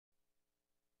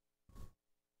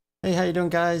Hey, how you doing,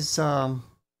 guys?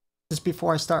 Just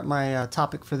before I start my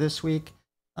topic for this week,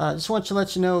 just want to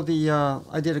let you know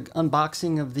I did an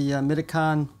unboxing of the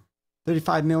Midicon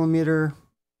 35mm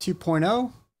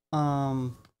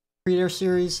 2.0 Pre-Air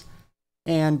series,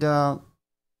 and I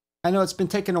know it's been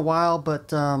taking a while,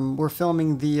 but we're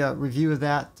filming the review of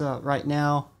that right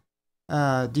now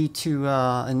due to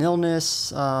an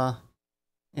illness and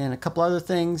a couple other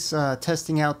things,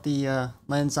 testing out the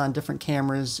lens on different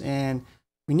cameras, and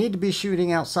we need to be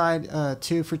shooting outside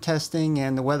too for testing,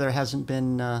 and the weather hasn't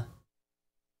been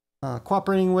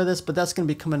cooperating with us, but that's going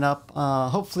to be coming up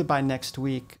hopefully by next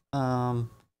week. Try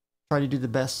to do the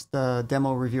best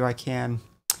demo review I can.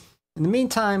 In the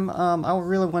meantime, I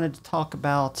really wanted to talk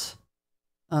about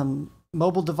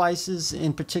mobile devices,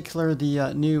 in particular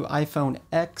the new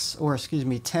iPhone-X, or excuse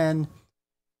me, 10.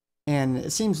 And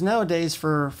it seems nowadays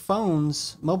for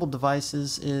phones, mobile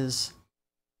devices,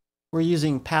 we're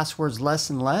using passwords less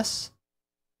and less.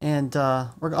 And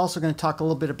we're also going to talk a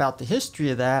little bit about the history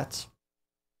of that.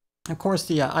 Of course,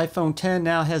 the iPhone 10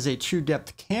 now has a true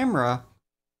depth camera,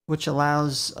 which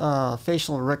allows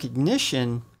facial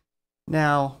recognition.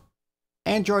 Now,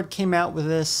 Android came out with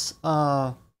this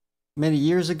many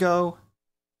years ago,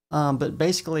 but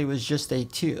basically it was just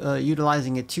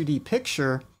utilizing a 2D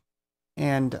picture.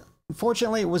 And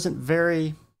unfortunately, it wasn't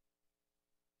very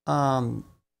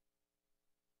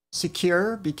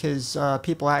secure, because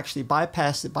people actually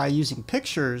bypassed it by using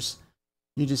pictures.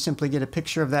 You just simply get a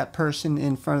picture of that person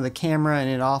in front of the camera, and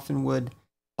it often would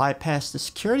bypass the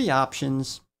security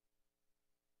options.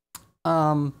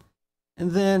 And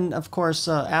then, of course,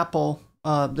 Apple,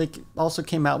 they also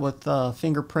came out with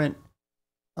fingerprint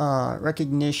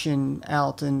recognition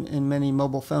out in many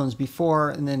mobile phones before.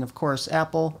 And then, of course,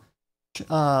 Apple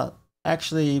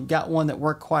actually got one that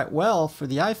worked quite well for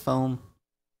the iPhone.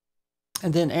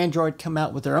 And then Android come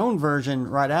out with their own version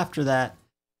right after that.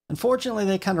 Unfortunately,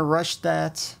 they kind of rushed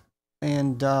that,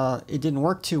 and it didn't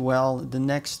work too well. The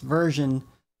next version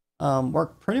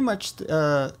worked pretty much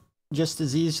just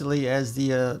as easily as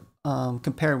the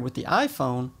compared with the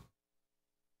iPhone.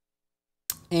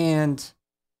 And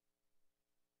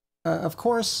of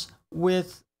course,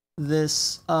 with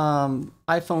this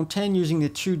iPhone 10 using the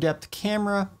true depth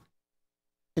camera,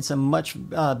 it's a much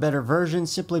better version,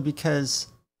 simply because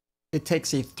it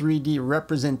takes a 3D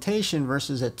representation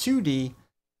versus a 2D,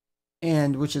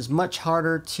 and which is much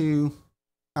harder to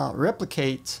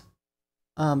replicate.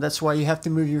 That's why you have to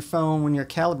move your phone when you're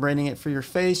calibrating it for your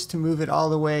face, to move it all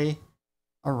the way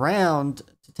around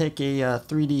to take a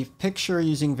 3D picture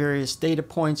using various data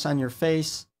points on your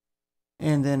face.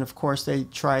 And then, of course, they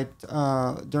tried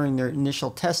during their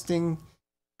initial testing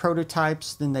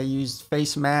prototypes, then they used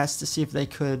face masks to see if they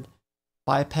could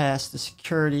bypass the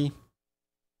security.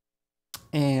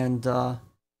 And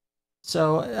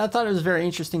so I thought it was very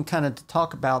interesting kind of to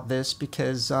talk about this,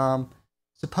 because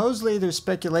supposedly there's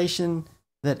speculation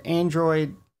that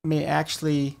Android may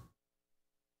actually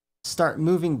start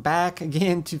moving back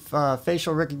again to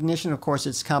facial recognition. Of course,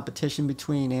 it's competition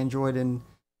between Android and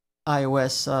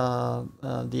iOS,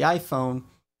 the iPhone.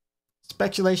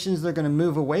 Speculations they're going to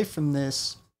move away from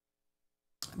this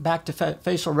back to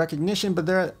facial recognition, but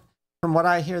they're, from what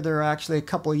I hear, they're actually a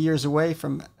couple of years away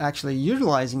from actually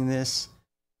utilizing this.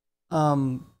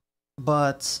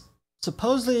 But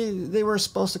supposedly they were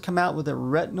supposed to come out with a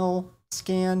retinal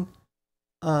scan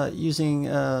using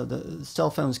the cell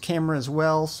phone's camera as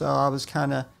well. So I was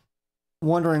kind of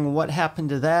wondering what happened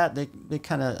to that. They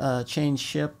kind of changed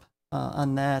ship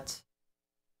on that.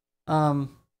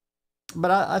 But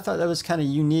I thought that was kind of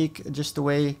unique, just the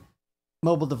way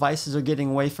mobile devices are getting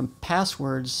away from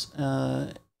passwords.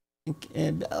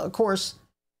 And of course,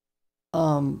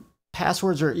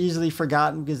 passwords are easily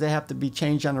forgotten because they have to be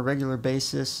changed on a regular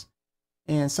basis.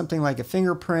 And something like a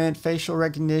fingerprint, facial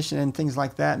recognition, and things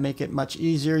like that make it much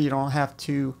easier. You don't have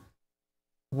to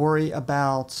worry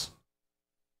about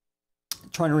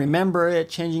trying to remember it,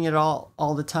 changing it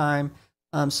all the time.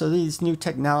 So these new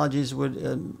technologies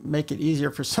would make it easier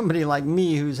for somebody like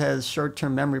me who has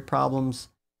short-term memory problems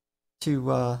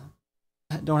to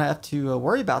don't have to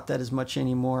worry about that as much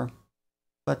anymore.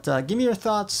 But give me your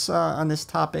thoughts on this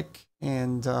topic,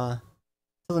 and till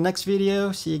the next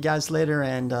video, see you guys later,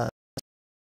 and